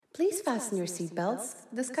Please fasten your seatbelts.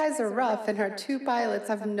 The skies are rough and our two pilots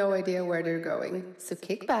have no idea where they're going. So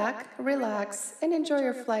kick back, relax, and enjoy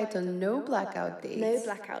your flight on no blackout dates. No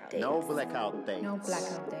blackout dates. No blackout dates. No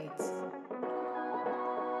blackout dates.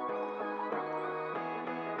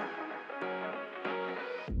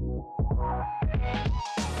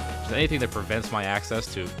 Anything that prevents my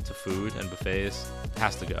access to food and buffets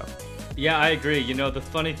has to go. Yeah, I agree. You know, the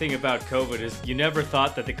funny thing about COVID is you never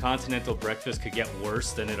thought that the continental breakfast could get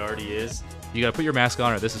worse than it already is. You gotta put your mask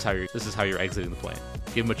on, or this is how you're exiting the plane.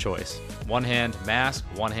 Give them a choice: one hand mask,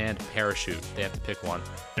 one hand parachute. They have to pick one.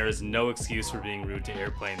 There is no excuse for being rude to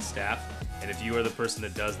airplane staff, and if you are the person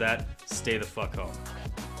that does that, stay the fuck home.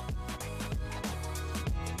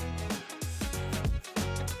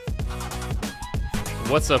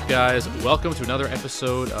 What's up, guys? Welcome to another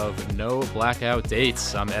episode of No Blackout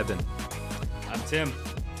Dates. I'm Eben. I'm Tim.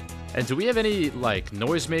 And do we have any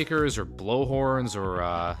noisemakers or blowhorns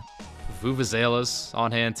or vuvuzelas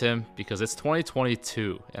on hand, Tim? Because it's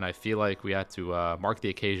 2022, and I feel like we have to mark the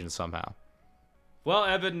occasion somehow. Well,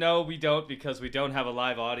 Eben, no, we don't, because we don't have a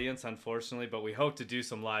live audience, unfortunately, but we hope to do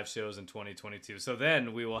some live shows in 2022. So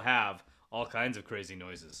then we will have all kinds of crazy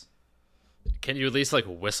noises. Can you at least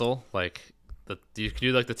whistle? Can you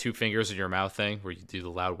do the two fingers in your mouth thing where you do the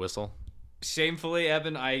loud whistle? Shamefully,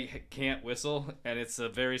 Eben, I can't whistle, and it's a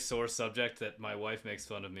very sore subject that my wife makes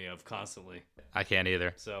fun of me of constantly. I can't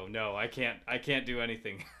either. So no, I can't do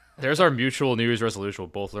anything. There's our mutual New Year's resolution. We'll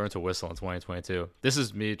both learn to whistle in 2022. This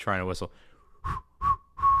is me trying to whistle.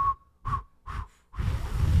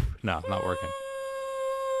 No, not working.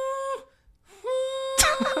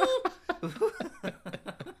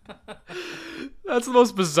 That's the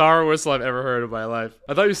most bizarre whistle I've ever heard in my life.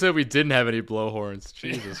 I thought you said we didn't have any blowhorns.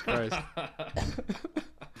 Jesus Christ.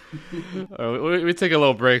 We take a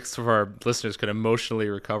little break so our listeners can emotionally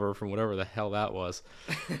recover from whatever the hell that was.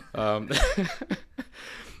 Well,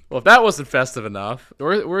 if that wasn't festive enough,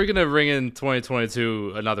 we're going to bring in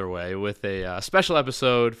 2022 another way with a special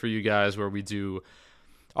episode for you guys where we do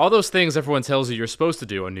all those things everyone tells you you're supposed to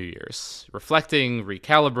do on New Year's. Reflecting,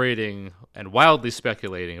 recalibrating, and wildly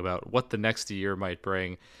speculating about what the next year might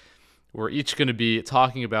bring. We're each going to be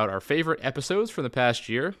talking about our favorite episodes from the past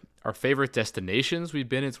year, our favorite destinations we've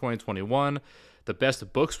been in 2021, the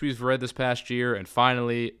best books we've read this past year, and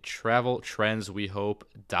finally, travel trends we hope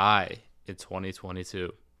die in 2022.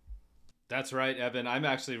 That's right, Eben. I'm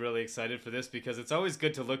actually really excited for this because it's always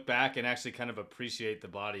good to look back and actually kind of appreciate the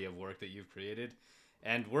body of work that you've created.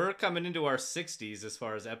 And we're coming into our 60s as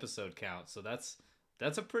far as episode count, so that's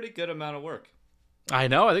a pretty good amount of work. I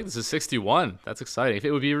know. I think this is 61. That's exciting. If it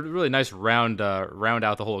would be a really nice round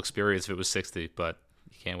out the whole experience if it was 60, but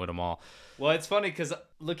you can't win them all. Well, it's funny because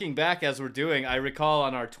looking back as we're doing, I recall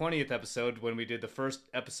on our 20th episode when we did the first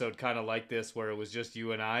episode kind of like this where it was just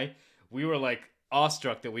you and I, we were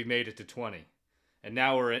awestruck that we made it to 20. And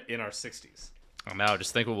now we're in our 60s. Oh, now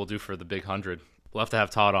just think what we'll do for the big 100. We'll have to have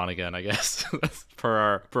Todd on again, I guess, per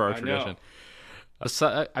our tradition.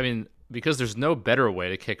 I mean, because there's no better way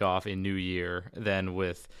to kick off a new year than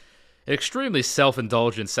with an extremely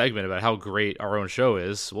self-indulgent segment about how great our own show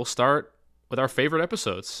is. We'll start with our favorite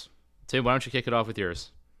episodes. Tim, why don't you kick it off with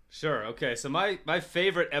yours? Sure. Okay, so my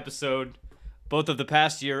favorite episode, both of the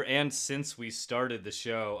past year and since we started the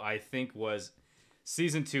show, I think was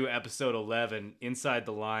Season 2, Episode 11, Inside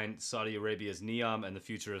the Line, Saudi Arabia's Neom and the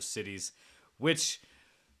Future of Cities, which,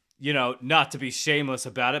 not to be shameless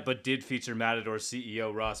about it, but did feature Matador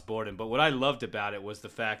CEO Ross Borden. But what I loved about it was the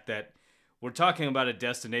fact that we're talking about a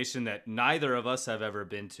destination that neither of us have ever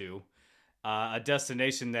been to, a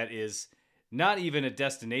destination that is not even a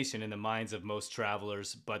destination in the minds of most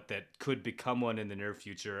travelers, but that could become one in the near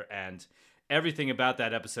future. And everything about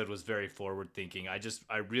that episode was very forward-thinking.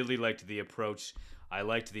 I really liked the approach. I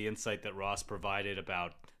liked the insight that Ross provided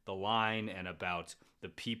about the line and about the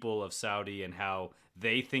people of Saudi and how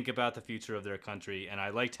they think about the future of their country. And I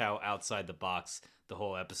liked how outside the box the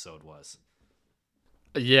whole episode was.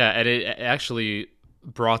 Yeah, and it actually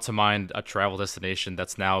brought to mind a travel destination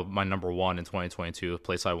that's now my number one in 2022, a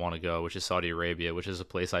place I want to go, which is Saudi Arabia, which is a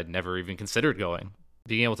place I'd never even considered going.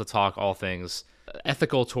 Being able to talk all things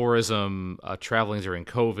ethical tourism, traveling during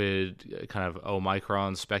COVID, kind of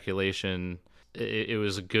Omicron speculation, it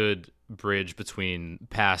was a good bridge between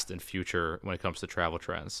past and future when it comes to travel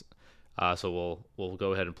trends. So we'll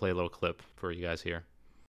go ahead and play a little clip for you guys here.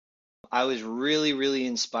 I was really, really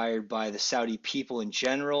inspired by the Saudi people in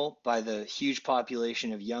general, by the huge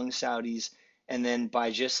population of young Saudis, and then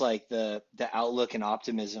by just the outlook and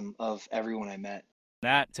optimism of everyone I met.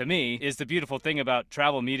 That, to me, is the beautiful thing about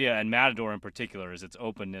travel media and Matador in particular, is its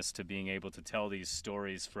openness to being able to tell these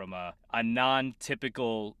stories from a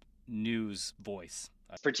non-typical news voice.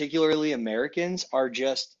 Particularly Americans are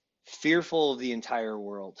just fearful of the entire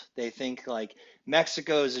world. They think like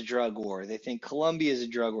Mexico is a drug war. They think Colombia is a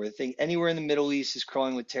drug war. They think anywhere in the Middle East is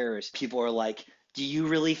crawling with terrorists. People are like, do you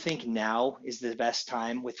really think now is the best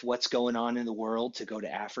time with what's going on in the world to go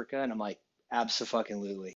to Africa? And I'm like,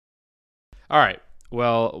 abso-fucking-lutely. All right.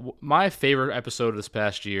 Well, my favorite episode of this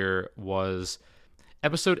past year was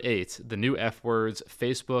episode 8, The New F Words,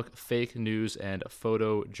 Facebook, Fake News, and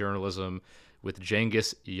Photojournalism with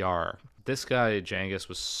Genghis Yar. This guy, Genghis,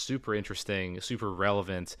 was super interesting, super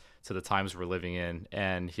relevant to the times we're living in,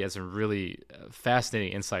 and he had some really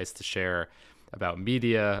fascinating insights to share about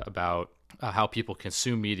media, about how people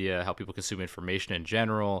consume media, how people consume information in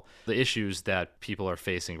general, the issues that people are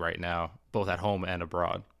facing right now, both at home and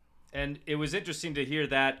abroad. And it was interesting to hear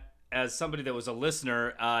that as somebody that was a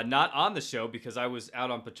listener, not on the show because I was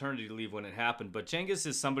out on paternity leave when it happened, but Genghis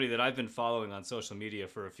is somebody that I've been following on social media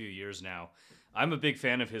for a few years now. I'm a big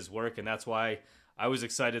fan of his work, and that's why I was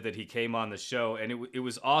excited that he came on the show. And it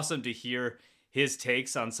was awesome to hear his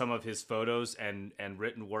takes on some of his photos and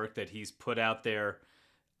written work that he's put out there.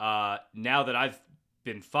 Now that I've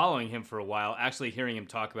been following him for a while, actually hearing him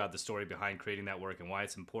talk about the story behind creating that work and why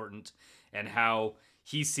it's important and how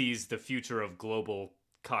he sees the future of global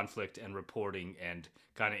conflict and reporting and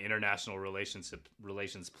kind of international relations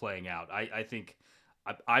playing out. I think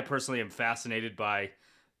I personally am fascinated by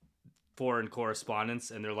foreign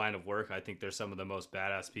correspondents and their line of work. I think they're some of the most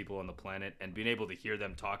badass people on the planet, and being able to hear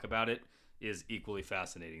them talk about it is equally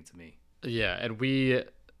fascinating to me. Yeah, and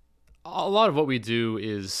a lot of what we do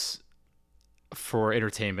is for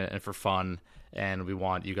entertainment and for fun, and we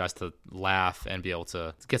want you guys to laugh and be able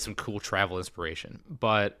to get some cool travel inspiration.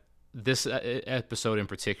 But this episode in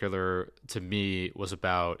particular, to me, was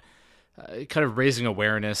about kind of raising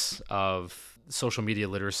awareness of social media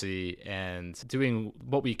literacy and doing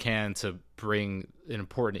what we can to bring an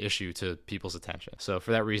important issue to people's attention. So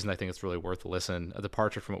for that reason, I think it's really worth a listen, a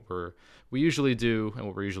departure from what we usually do and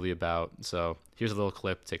what we're usually about. So here's a little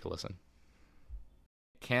clip. Take a listen.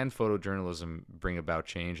 Can photojournalism bring about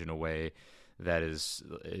change in a way that is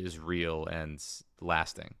real and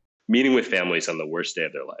lasting? Meeting with families on the worst day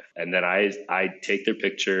of their life. And then I take their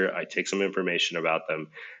picture, I take some information about them,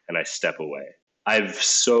 and I step away. I have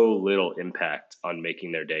so little impact on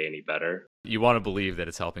making their day any better. You want to believe that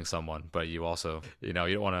it's helping someone, but you also, you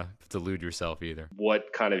don't want to delude yourself either.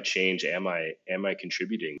 What kind of change am I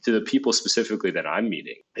contributing to the people specifically that I'm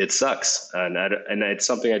meeting? It sucks. And it's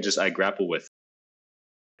something I grapple with.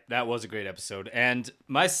 That was a great episode. And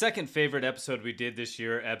my second favorite episode we did this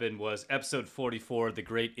year, Eben, was episode 44, The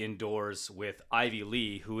Great Indoors, with Ivy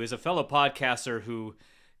Lee, who is a fellow podcaster who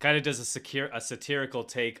kind of does a satirical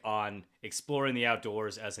take on exploring the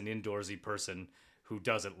outdoors as an indoorsy person who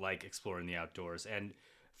doesn't like exploring the outdoors. And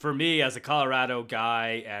for me, as a Colorado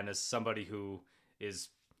guy and as somebody who is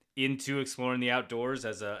into exploring the outdoors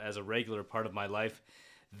as a regular part of my life,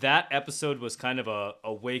 that episode was kind of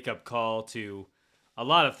a wake-up call to a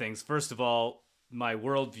lot of things. First of all, my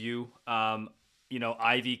worldview.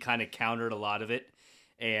 Ivy kind of countered a lot of it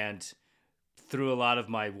and threw a lot of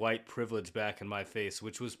my white privilege back in my face,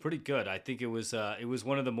 which was pretty good. I think it was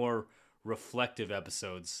one of the more reflective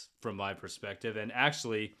episodes from my perspective. And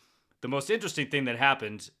actually, the most interesting thing that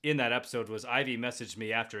happened in that episode was Ivy messaged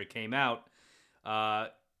me after it came out,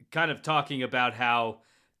 kind of talking about how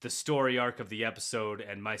the story arc of the episode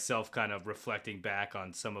and myself kind of reflecting back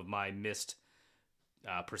on some of my missed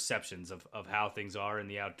perceptions of how things are in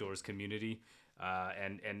the outdoors community,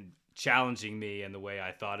 and challenging me and the way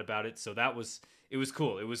I thought about it. So it was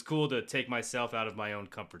cool. It was cool to take myself out of my own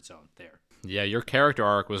comfort zone there. Yeah, your character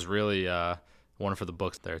arc was really one for the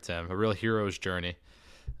books there, Tim. A real hero's journey.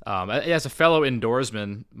 As a fellow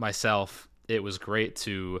indoorsman myself, it was great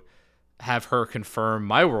to have her confirm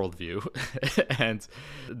my worldview and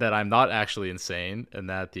that I'm not actually insane and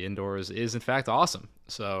that the indoors is in fact awesome.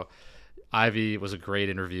 So Ivy was a great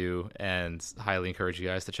interview and highly encourage you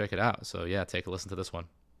guys to check it out. So yeah, take a listen to this one.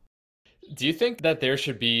 Do you think that there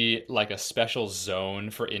should be like a special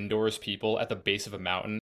zone for indoors people at the base of a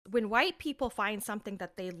mountain? When white people find something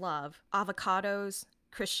that they love, avocados,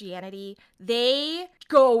 Christianity, they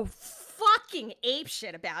go fucking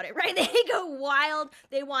apeshit about it, right? They go wild.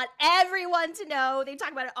 They want everyone to know. They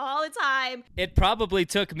talk about it all the time. It probably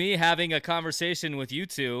took me having a conversation with you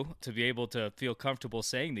two to be able to feel comfortable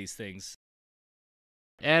saying these things.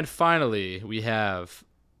 And finally, we have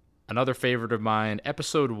another favorite of mine,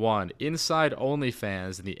 episode 1, Inside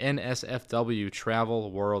OnlyFans in the NSFW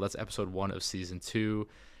travel world. That's episode 1 of season 2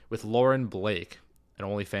 with Lauren Blake, an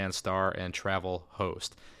OnlyFans star and travel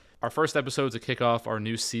host. Our first episode to kick off our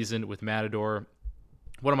new season with Matador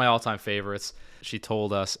one of my all-time favorites. She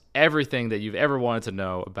told us everything that you've ever wanted to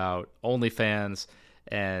know about OnlyFans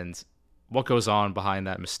and what goes on behind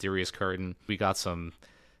that mysterious curtain. We got some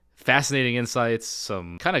fascinating insights,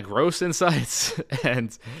 some kind of gross insights,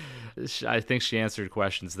 and I think she answered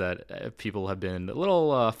questions that people have been a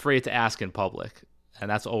little afraid to ask in public, and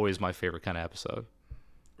that's always my favorite kind of episode.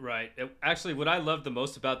 Right. Actually, what I loved the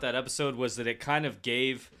most about that episode was that it kind of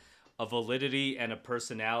gave a validity and a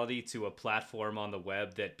personality to a platform on the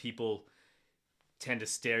web that people tend to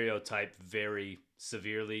stereotype very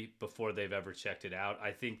severely before they've ever checked it out.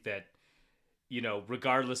 I think that,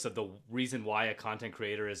 regardless of the reason why a content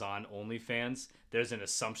creator is on OnlyFans, there's an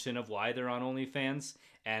assumption of why they're on OnlyFans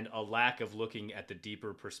and a lack of looking at the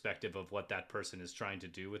deeper perspective of what that person is trying to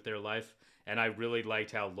do with their life. And I really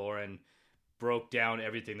liked how Lauren broke down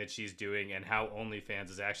everything that she's doing and how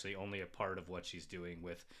OnlyFans is actually only a part of what she's doing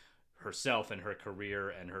with herself and her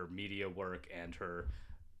career and her media work and her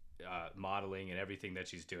modeling and everything that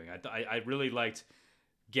she's doing. I really liked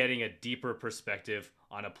getting a deeper perspective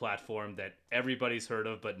on a platform that everybody's heard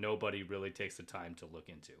of, but nobody really takes the time to look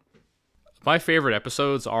into. My favorite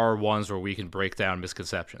episodes are ones where we can break down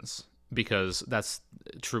misconceptions, because that's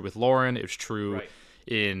true with Lauren. It's true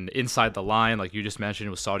in Inside the Line, like you just mentioned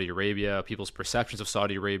with Saudi Arabia. People's perceptions of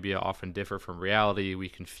Saudi Arabia often differ from reality. We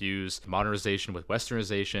confuse modernization with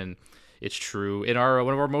westernization. It's true in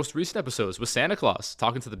one of our most recent episodes with Santa Claus,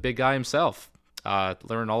 talking to the big guy himself,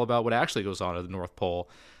 learn all about what actually goes on at the North Pole.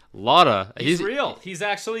 He's real. He's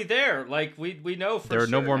actually there. Like we know for sure. There are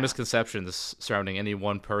no more misconceptions surrounding any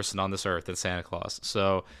one person on this earth than Santa Claus.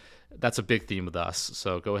 So that's a big theme with us.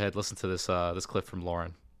 So go ahead, listen to this clip from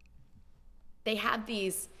Lauren. They have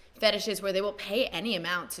these fetishes where they will pay any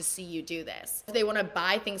amount to see you do this. They want to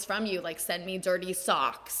buy things from you, like send me dirty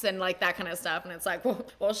socks and like that kind of stuff. And it's like,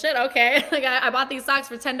 well shit, okay. Like I bought these socks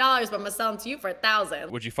for $10, but I'm gonna sell them to you for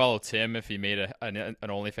 $1,000. Would you follow Tim if he made an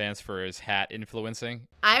OnlyFans for his hat influencing?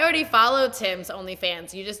 I already followed Tim's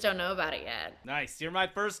OnlyFans. You just don't know about it yet. Nice. You're my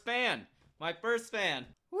first fan.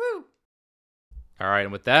 Woo. All right,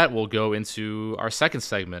 and with that, we'll go into our second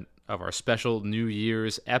segment of our special New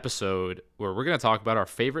Year's episode, where we're going to talk about our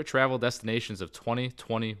favorite travel destinations of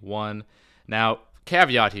 2021. Now,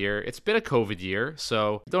 caveat here, it's been a COVID year,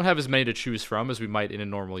 so we don't have as many to choose from as we might in a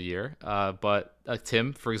normal year. But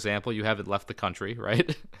Tim, for example, you haven't left the country,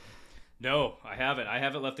 right? No, I haven't. I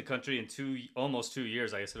haven't left the country in almost 2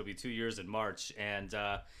 years. I guess it'll be 2 years in March. And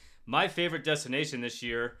my favorite destination this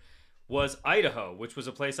year was Idaho, which was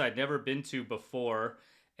a place I'd never been to before.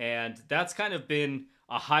 And that's kind of been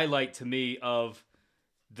a highlight to me of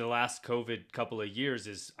the last COVID couple of years.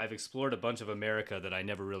 Is I've explored a bunch of America that I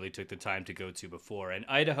never really took the time to go to before. And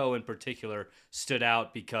Idaho in particular stood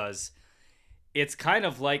out because it's kind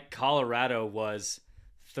of like Colorado was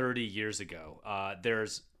 30 years ago.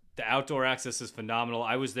 The outdoor access is phenomenal.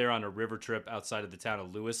 I was there on a river trip outside of the town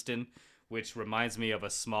of Lewiston, which reminds me of a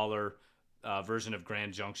smaller version of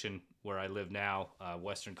Grand Junction where I live now,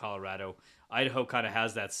 Western Colorado. Idaho kind of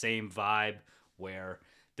has that same vibe where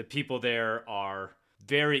the people there are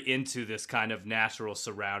very into this kind of natural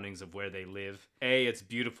surroundings of where they live. It's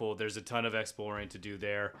beautiful. There's a ton of exploring to do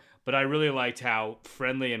there. But I really liked how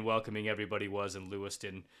friendly and welcoming everybody was in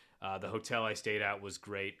Lewiston. The hotel I stayed at was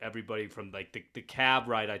great. Everybody from like the cab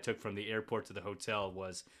ride I took from the airport to the hotel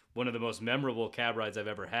was one of the most memorable cab rides I've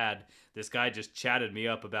ever had. This guy just chatted me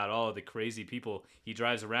up about all of the crazy people he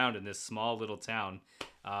drives around in this small little town.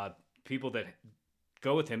 People that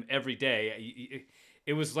go with him every day.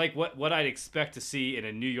 It was like what I'd expect to see in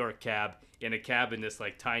a New York cab, in a cab in this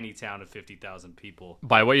like tiny town of 50,000 people.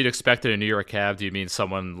 By what you'd expect in a New York cab, do you mean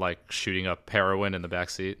someone like shooting up heroin in the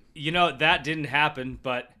backseat? That didn't happen,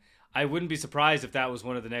 but I wouldn't be surprised if that was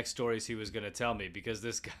one of the next stories he was going to tell me, because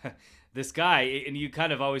this guy, and you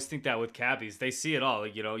kind of always think that with cabbies, they see it all.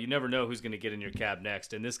 You never know who's going to get in your cab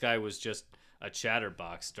next. And this guy was just a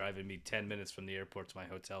chatterbox driving me 10 minutes from the airport to my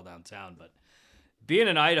hotel downtown. But being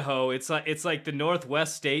in Idaho, it's like the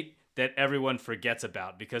Northwest state that everyone forgets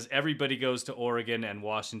about, because everybody goes to Oregon and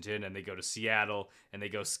Washington, and they go to Seattle, and they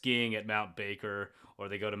go skiing at Mount Baker, or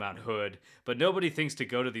they go to Mount Hood. But nobody thinks to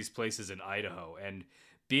go to these places in Idaho. And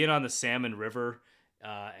being on the Salmon River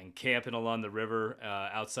and camping along the river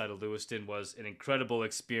outside of Lewiston was an incredible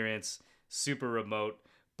experience, super remote,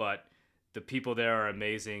 but the people there are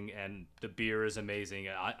amazing, and the beer is amazing.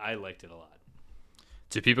 I liked it a lot.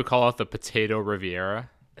 Do people call it the Potato Riviera?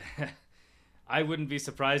 I wouldn't be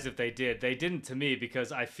surprised if they did. They didn't to me,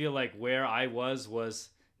 because I feel like where I was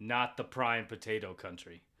not the prime potato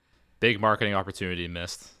country. Big marketing opportunity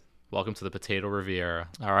missed. Welcome to the Potato Riviera.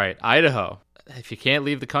 All right, Idaho. If you can't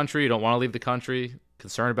leave the country, you don't want to leave the country,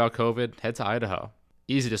 concerned about COVID, head to Idaho.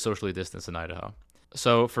 easy to socially distance in Idaho.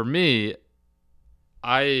 So for me,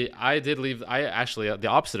 I did leave. I actually, the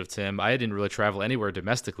opposite of Tim, I didn't really travel anywhere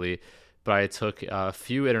domestically, but I took a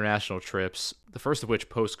few international trips. The first of which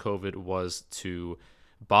post-COVID was to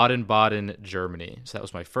Baden-Baden, Germany. So that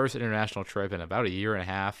was my first international trip in about a year and a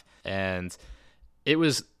half. And it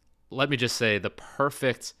was, let me just say, the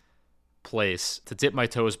perfect place to dip my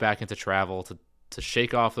toes back into travel, to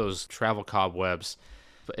shake off those travel cobwebs.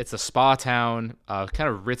 It's a spa town, kind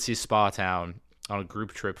of ritzy spa town on a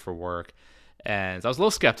group trip for work. And I was a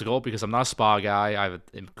little skeptical because I'm not a spa guy. I have an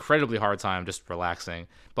incredibly hard time just relaxing.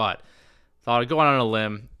 But thought I'd go on a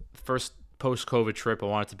limb. First post-COVID trip, I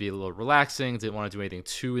wanted to be a little relaxing. Didn't want to do anything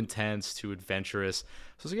too intense, too adventurous. So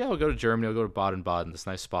I was like, yeah, I'll go to Germany. I'll go to Baden-Baden, this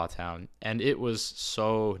nice spa town. And it was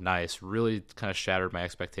so nice. Really kind of shattered my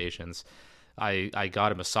expectations. I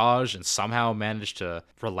got a massage and somehow managed to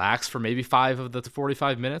relax for maybe 5 of the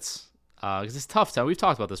 45 minutes. Because it's tough. We've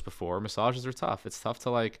talked about this before. Massages are tough. It's tough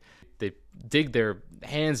to, like, they dig their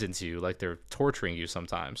hands into you like they're torturing you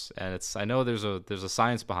sometimes. And I know there's a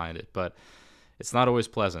science behind it, but it's not always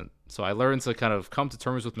pleasant. So I learned to kind of come to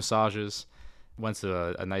terms with massages. Went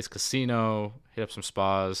to a nice casino, hit up some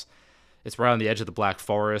spas. It's right on the edge of the Black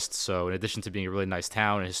Forest. So in addition to being a really nice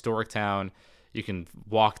town, a historic town, you can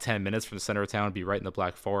walk 10 minutes from the center of town and be right in the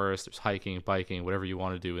Black Forest. There's hiking, biking, whatever you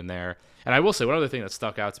want to do in there. And I will say, one other thing that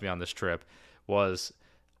stuck out to me on this trip was,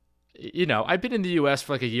 I've been in the U.S.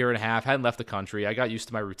 for like a year and a half, hadn't left the country. I got used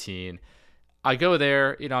to my routine. I go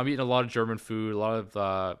there, I'm eating a lot of German food, a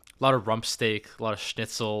lot of rump steak, a lot of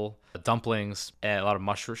schnitzel, dumplings, and a lot of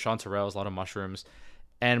chanterelles, a lot of mushrooms.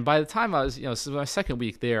 And by the time I was, this is my second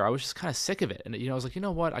week there, I was just kind of sick of it. And, I was like, you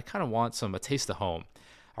know what? I kind of want a taste of home.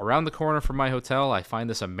 Around the corner from my hotel, I find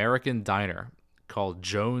this American diner called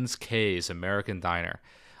Jones K's American Diner.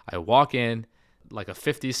 I walk in, like a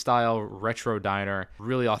 50s style retro diner,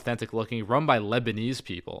 really authentic looking, run by Lebanese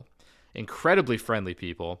people, incredibly friendly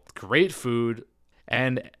people, great food.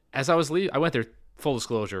 And as I was leaving, I went there, full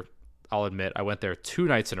disclosure, I'll admit, I went there 2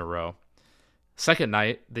 nights in a row. Second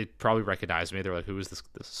night, they probably recognized me. They're like, who is this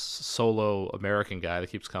solo American guy that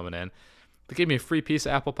keeps coming in? They gave me a free piece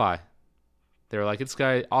of apple pie. They were like, this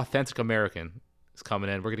guy, authentic American, is coming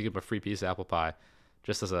in. We're going to give him a free piece of apple pie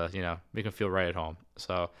just as make him feel right at home.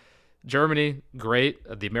 So Germany, great.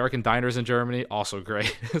 The American diners in Germany, also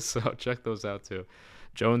great. So check those out too.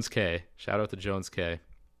 Jones K. Shout out to Jones K.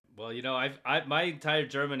 Well, my entire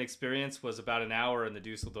German experience was about an hour in the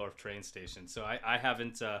Dusseldorf train station. So I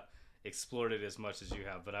haven't explored it as much as you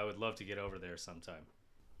have, but I would love to get over there sometime.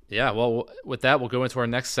 Yeah, well, with that, we'll go into our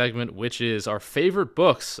next segment, which is our favorite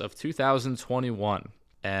books of 2021.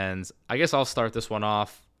 And I guess I'll start this one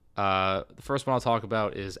off. The first one I'll talk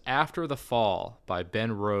about is After the Fall by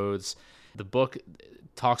Ben Rhodes. The book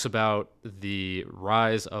talks about the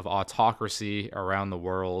rise of autocracy around the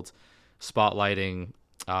world, spotlighting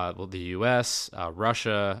the U.S.,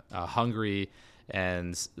 Russia, Hungary,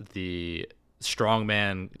 and the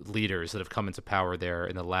strongman leaders that have come into power there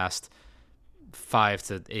in the last 5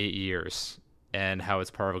 to 8 years, and how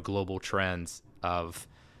it's part of a global trend of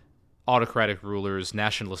autocratic rulers,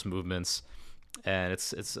 nationalist movements, and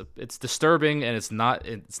it's disturbing, and it's not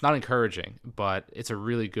encouraging, but it's a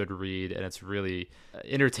really good read, and it's really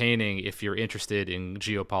entertaining if you're interested in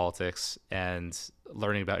geopolitics and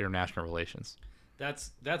learning about international relations.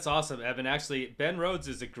 That's awesome, Evan. Actually, Ben Rhodes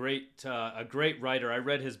is a great writer. I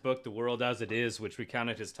read his book, The World as It Is, which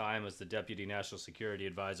recounted his time as the Deputy National Security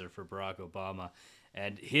Advisor for Barack Obama.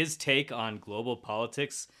 And his take on global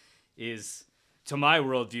politics is, to my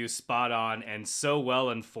worldview, spot on and so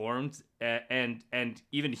well informed and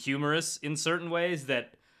even humorous in certain ways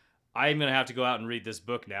that I'm going to have to go out and read this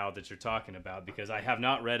book now that you're talking about, because I have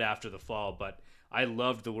not read After the Fall, but I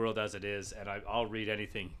loved The World as It Is, and I'll read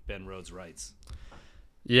anything Ben Rhodes writes.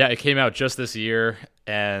 Yeah, it came out just this year,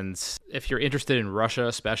 and if you're interested in Russia,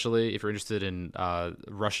 especially if you're interested in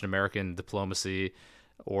Russian-American diplomacy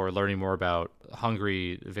or learning more about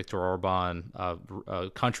Hungary, Viktor Orban,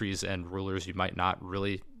 countries and rulers you might not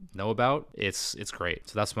really know about, it's great.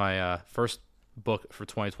 So that's my first book for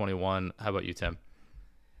 2021. How about you, Tim?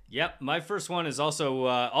 Yep, my first one is also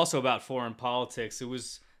about foreign politics.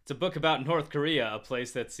 It's a book about North Korea, a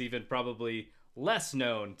place that's even probably less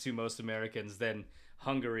known to most Americans than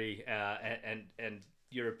Hungary and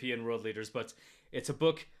European world leaders, but it's a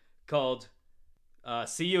book called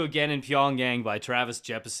See You Again in Pyongyang by Travis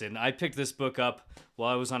Jeppesen. I picked this book up while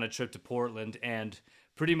I was on a trip to Portland and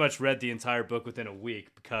pretty much read the entire book within a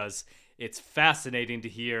week, because it's fascinating to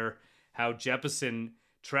hear how Jeppesen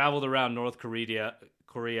traveled around North Korea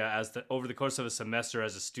over the course of a semester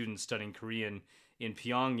as a student studying Korean in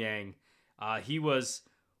Pyongyang, He was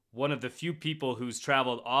one of the few people who's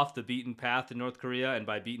traveled off the beaten path in North Korea, and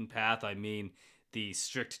by beaten path, I mean the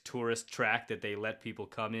strict tourist track that they let people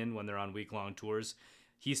come in when they're on week-long tours.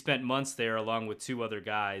 He spent months there along with 2 other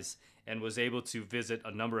guys and was able to visit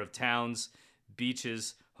a number of towns,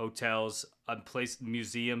 beaches, hotels,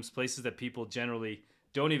 museums, places that people generally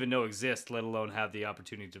don't even know exist, let alone have the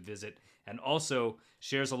opportunity to visit, and also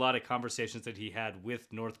shares a lot of conversations that he had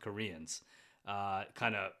with North Koreans,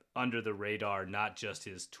 kind of under the radar, not just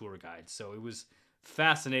his tour guide. So it was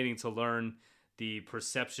fascinating to learn the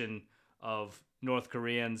perception of North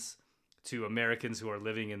Koreans to Americans who are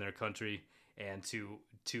living in their country, and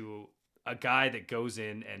to a guy that goes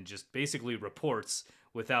in and just basically reports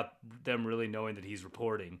without them really knowing that he's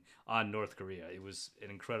reporting on North Korea. It was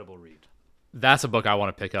an incredible read. That's a book I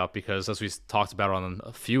want to pick up because, as we talked about on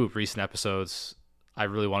a few recent episodes, I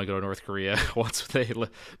really want to go to North Korea once the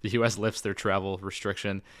U.S. lifts their travel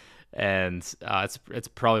restriction, and it's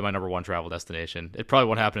probably my number 1 travel destination. It probably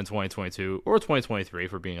won't happen in 2022 or 2023,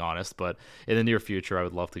 if we're being honest, but in the near future, I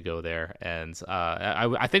would love to go there. And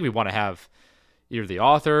I think we want to have either the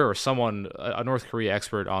author or someone, a North Korea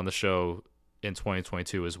expert, on the show in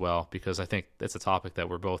 2022 as well, because I think it's a topic that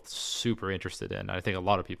we're both super interested in. I think a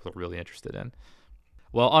lot of people are really interested in.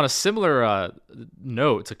 Well, on a similar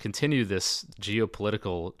note, to continue this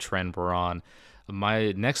geopolitical trend we're on,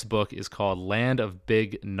 my next book is called Land of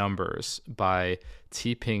Big Numbers by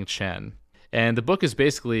T-Ping Chen. And the book is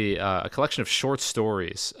basically a collection of short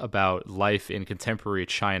stories about life in contemporary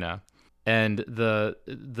China. And the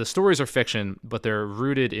stories are fiction, but they're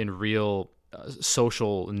rooted in real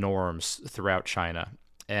social norms throughout China.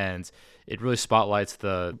 And it really spotlights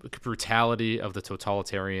the brutality of the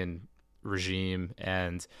totalitarian regime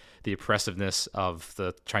and the oppressiveness of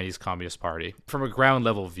the Chinese Communist Party from a ground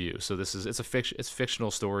level view. So it's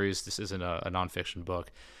fictional stories. This isn't a nonfiction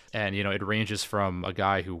book. And, it ranges from a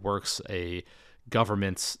guy who works a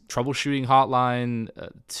government troubleshooting hotline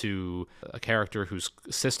to a character whose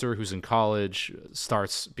sister, who's in college,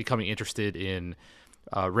 starts becoming interested in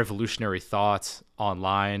revolutionary thought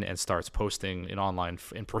online and starts posting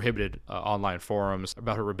in prohibited online forums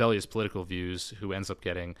about her rebellious political views, who ends up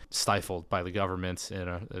getting stifled by the government in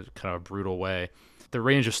a kind of brutal way. The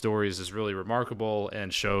range of stories is really remarkable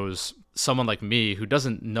and shows someone like me who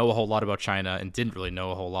doesn't know a whole lot about China and didn't really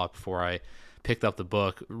know a whole lot before I picked up the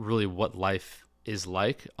book, really what life is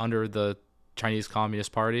like under the Chinese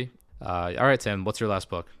Communist Party. All right, Tim, what's your last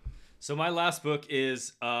book? So my last book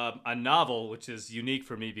is a novel, which is unique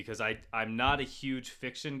for me because I'm not a huge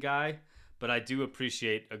fiction guy, but I do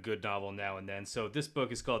appreciate a good novel now and then. So this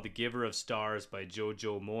book is called The Giver of Stars by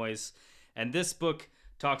Jojo Moyes. And this book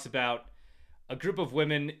talks about a group of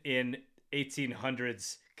women in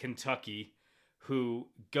 1800s Kentucky who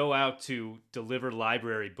go out to deliver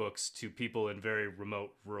library books to people in very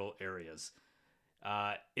remote rural areas.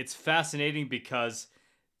 It's fascinating because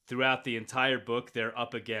throughout the entire book, they're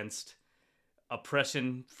up against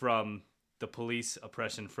oppression from the police,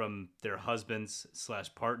 oppression from their husbands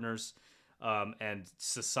 / partners, and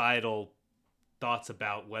societal thoughts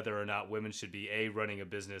about whether or not women should be A, running a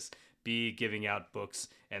business, B, giving out books,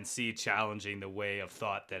 and C, challenging the way of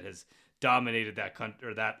thought that has dominated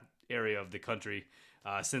that area of the country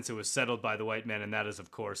since it was settled by the white men, and that is,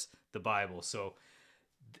 of course, the Bible. So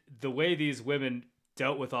the way these women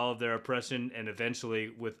dealt with all of their oppression and eventually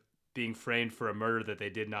with being framed for a murder that they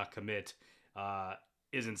did not commit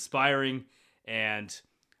is inspiring and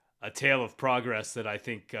a tale of progress that I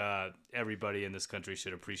think everybody in this country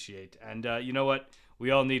should appreciate. And you know what?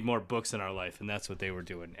 We all need more books in our life, and that's what they were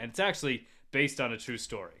doing. And it's actually based on a true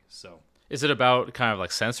story. So, is it about kind of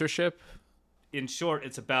like censorship? In short,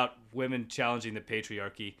 it's about women challenging the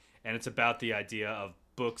patriarchy, and it's about the idea of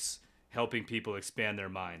books helping people expand their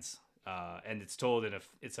minds. And it's told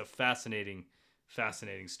it's a fascinating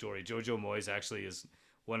story. Jojo Moyes actually is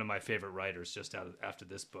one of my favorite writers just after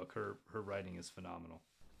this book. Her writing is phenomenal.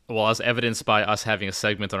 Well, as evidenced by us having a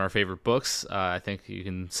segment on our favorite books, I think you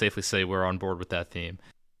can safely say we're on board with that theme.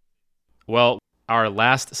 Well, our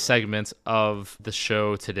last segment of the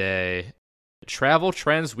show today, travel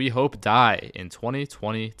trends we hope die in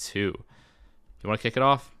 2022. You want to kick it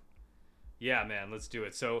off? Yeah, man, let's do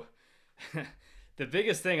it. So the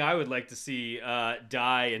biggest thing I would like to see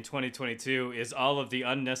die in 2022 is all of the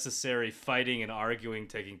unnecessary fighting and arguing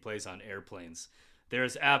taking place on airplanes. There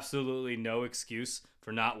is absolutely no excuse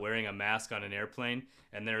for not wearing a mask on an airplane,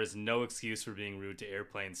 and there is no excuse for being rude to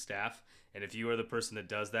airplane staff. And if you are the person that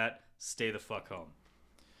does that, stay the fuck home.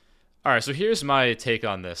 All right, so here's my take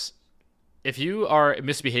on this. If you are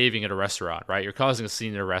misbehaving at a restaurant, right, you're causing a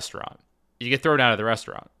scene in a restaurant, you get thrown out of the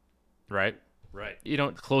restaurant, right? Right. You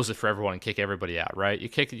don't close it for everyone and kick everybody out, right? You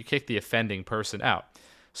kick the offending person out.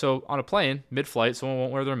 So on a plane, mid-flight, someone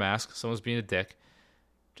won't wear their mask, someone's being a dick,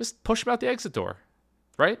 just push them out the exit door,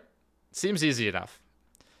 right? Seems easy enough.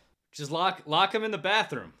 Just lock them in the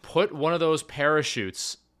bathroom. Put one of those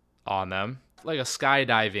parachutes on them, like a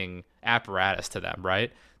skydiving apparatus to them,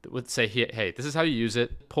 right? That would say, hey, this is how you use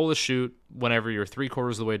it. Pull the chute whenever you're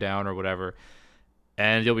 3/4 of the way down or whatever,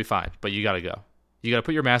 and you'll be fine. But you gotta go. You gotta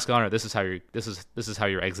put your mask on, or this is how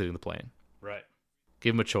you're exiting the plane. Right.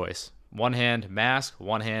 Give them a choice. One hand mask,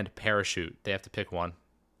 one hand parachute. They have to pick one.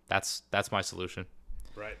 That's my solution.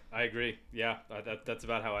 Right. I agree. Yeah, that's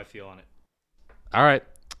about how I feel on it. All right.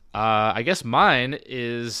 I guess mine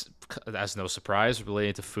is, as no surprise,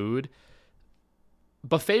 related to food.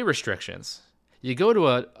 Buffet restrictions. You go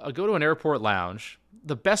to an airport lounge.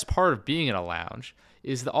 The best part of being in a lounge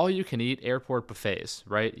is the all-you-can-eat airport buffets,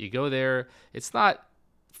 right? You go there. It's not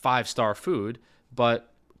 5-star food,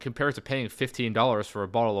 but compared to paying $15 for a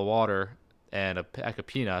bottle of water and a pack of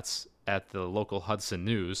peanuts at the local Hudson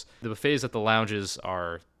News, the buffets at the lounges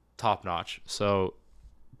are top-notch. So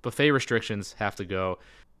buffet restrictions have to go.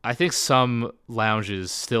 I think some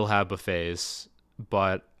lounges still have buffets,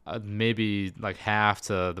 but maybe like half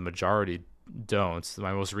to the majority don't.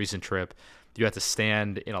 My most recent trip, you had to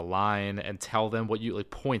stand in a line and tell them what you, like,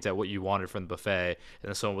 point at what you wanted from the buffet, and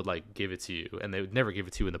then someone would like give it to you, and they would never give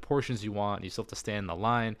it to you in the portions you want, and you still have to stand in the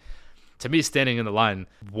line. To me, standing in the line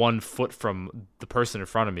 1 foot from the person in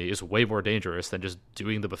front of me is way more dangerous than just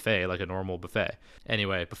doing the buffet like a normal buffet.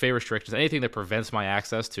 Anyway, buffet restrictions, anything that prevents my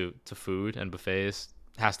access to food and buffets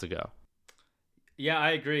has to go. Yeah,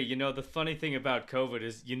 I agree. You know, the funny thing about COVID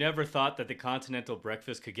is you never thought that the continental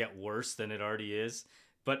breakfast could get worse than it already is,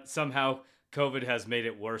 but somehow COVID has made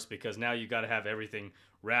it worse because now you got to have everything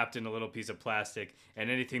wrapped in a little piece of plastic,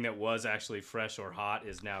 and anything that was actually fresh or hot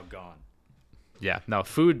is now gone. Yeah, no,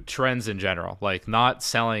 food trends in general, like not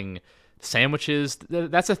selling sandwiches,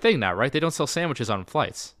 that's a thing now, right? They don't sell sandwiches on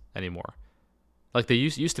flights anymore. Like they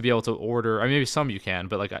used to be able to order, I mean, maybe some you can,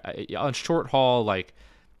 but like on short haul, like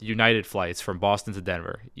United flights from Boston to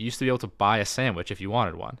Denver, you used to be able to buy a sandwich if you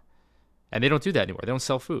wanted one. And they don't do that anymore. They don't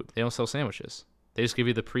sell food. They don't sell sandwiches. They just give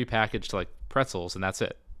you the prepackaged like pretzels, and that's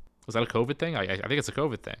it. Was that a COVID thing? I think it's a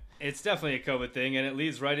COVID thing. It's definitely a COVID thing, and it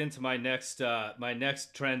leads right into my next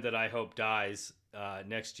trend that I hope dies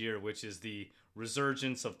next year, which is the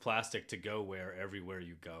resurgence of plastic to-go-ware everywhere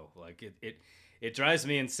you go. Like it drives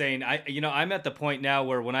me insane. I'm at the point now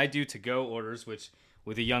where when I do to-go orders, which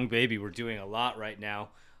with a young baby we're doing a lot right now,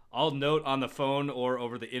 I'll note on the phone or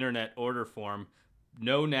over the internet order form,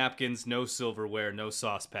 no napkins, no silverware, no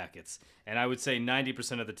sauce packets. And I would say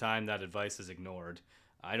 90% of the time that advice is ignored.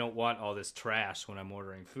 I don't want all this trash when I'm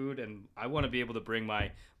ordering food, and I want to be able to bring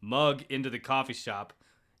my mug into the coffee shop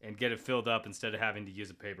and get it filled up instead of having to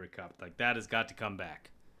use a paper cup. Like, that has got to come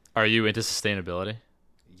back. Are you into sustainability?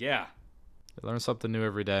 Yeah. I learn something new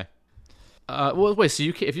every day. Well, wait, so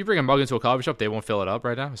if you bring a mug into a coffee shop, they won't fill it up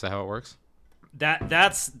right now? Is that how it works?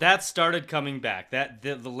 That started coming back. That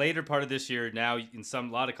the later part of this year, now in a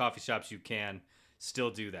lot of coffee shops you can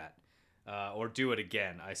still do that. Or do it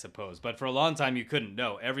again, I suppose. But for a long time, you couldn't.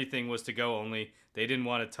 No, everything was to go only. They didn't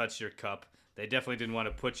want to touch your cup. They definitely didn't want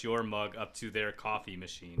to put your mug up to their coffee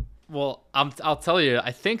machine. Well, I'll tell you,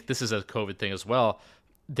 I think this is a COVID thing as well.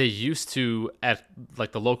 They used to, at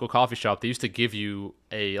like the local coffee shop, they used to give you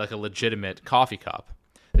a legitimate coffee cup.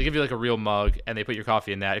 They give you like a real mug, and they put your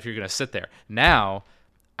coffee in that if you're going to sit there. Now,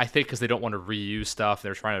 I think because they don't want to reuse stuff,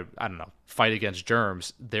 they're trying to, I don't know, fight against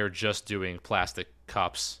germs, they're just doing plastic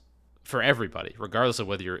cups for everybody, regardless of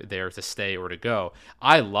whether you're there to stay or to go.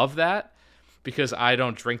 I love that because I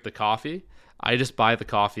don't drink the coffee. I just buy the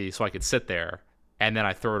coffee so I could sit there, and then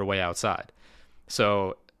I throw it away outside.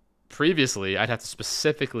 So previously, I'd have to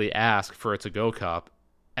specifically ask for a to-go cup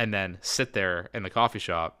and then sit there in the coffee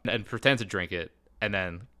shop and pretend to drink it and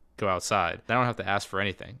then go outside. I don't have to ask for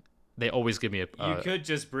anything. They always give me You could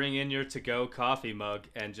just bring in your to-go coffee mug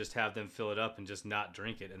and just have them fill it up and just not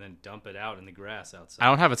drink it and then dump it out in the grass outside. I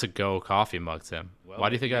don't have a to-go coffee mug, Tim. Well, why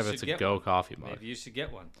do you think I have a should get to-go one. coffee mug? Maybe you should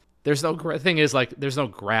get one. There's no thing is like there's no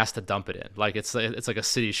grass to dump it in. Like it's like a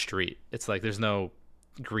city street. It's like there's no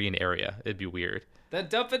green area. It'd be weird. Then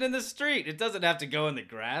dump it in the street. It doesn't have to go in the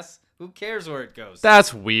grass. Who cares where it goes?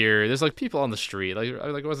 That's weird. There's like people on the street.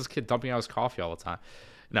 Like what's this kid dumping out his coffee all the time?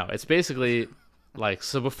 No, it's basically like,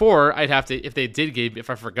 so before I'd have to, if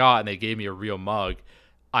I forgot and they gave me a real mug,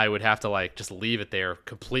 I would have to like just leave it there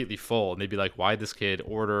completely full, and they'd be like, why'd this kid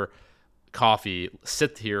order coffee,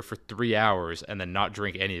 sit here for 3 hours and then not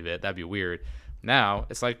drink any of it? That'd be weird. Now,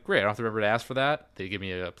 it's like, great, I don't have to remember to ask for that. They give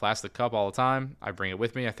me a plastic cup all the time. I bring it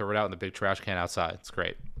with me. I throw it out in the big trash can outside. It's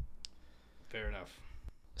great. Fair enough.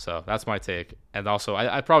 So that's my take. And also,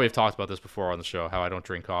 I probably have talked about this before on the show, how I don't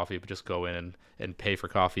drink coffee, but just go in and pay for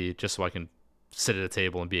coffee just so I can sit at a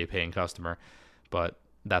table and be a paying customer. But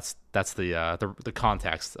that's the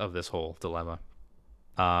context of this whole dilemma.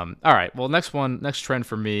 All right. Well, next trend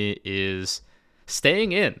for me is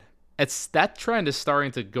staying in. That trend is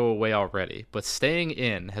starting to go away already, but staying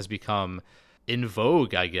in has become in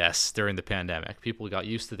vogue, I guess, during the pandemic. People got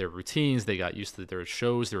used to their routines. They got used to their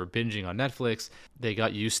shows. They were binging on Netflix. They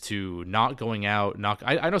got used to not going out.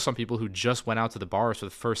 I know some people who just went out to the bars for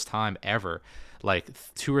the first time ever, like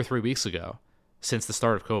 2 or 3 weeks ago, since the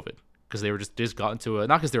start of COVID, because they were just got into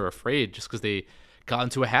not because they were afraid, just because they got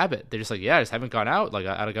into a habit. They're just like, yeah, I just haven't gone out. Like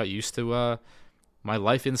I got used to my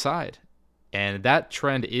life inside. And that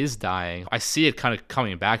trend is dying. I see it kind of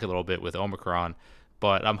coming back a little bit with Omicron,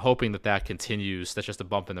 but I'm hoping that continues. That's just a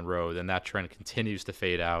bump in the road, and that trend continues to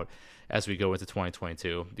fade out as we go into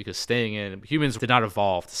 2022, because staying in, humans did not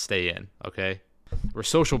evolve to stay in, okay? We're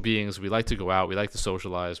social beings. We like to go out. We like to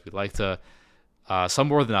socialize. We like to, some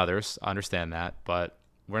more than others, I understand that, but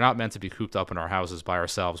we're not meant to be cooped up in our houses by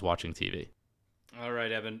ourselves watching TV. All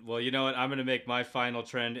right, Evan. Well, you know what? I'm going to make my final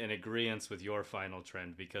trend in agreeance with your final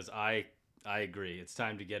trend, because I agree. It's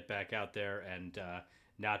time to get back out there and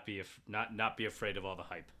not be afraid of all the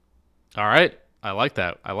hype. All right, I like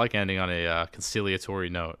that. I like ending on a conciliatory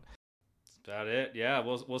note. That's about it. Yeah,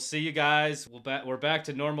 we'll see you guys. We're back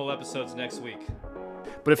to normal episodes next week.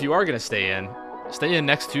 But if you are gonna stay in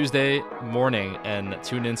next Tuesday morning and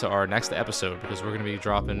tune into our next episode, because we're gonna be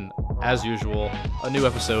dropping, as usual, a new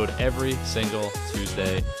episode every single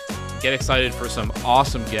Tuesday. Get excited for some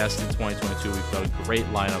awesome guests in 2022. We've got a great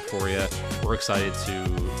lineup for you. We're excited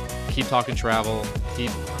to keep talking travel, keep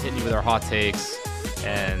hitting you with our hot takes,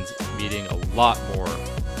 and meeting a lot more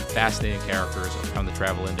fascinating characters from the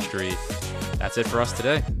travel industry. That's it for us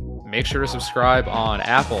today. Make sure to subscribe on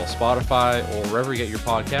Apple, Spotify, or wherever you get your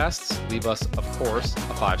podcasts. Leave us, of course,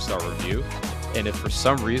 a 5-star review. And if for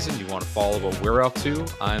some reason you want to follow what we're up to,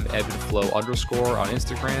 I'm EvanFlow_ on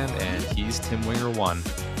Instagram, and he's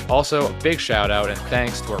TimWinger1. Also, a big shout out and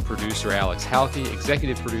thanks to our producer Alex Halkey,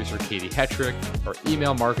 executive producer Katie Hetrick, our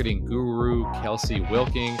email marketing guru Kelsey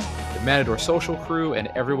Wilking, the Matador Social crew, and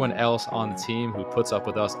everyone else on the team who puts up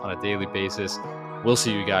with us on a daily basis. We'll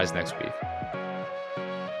see you guys next week.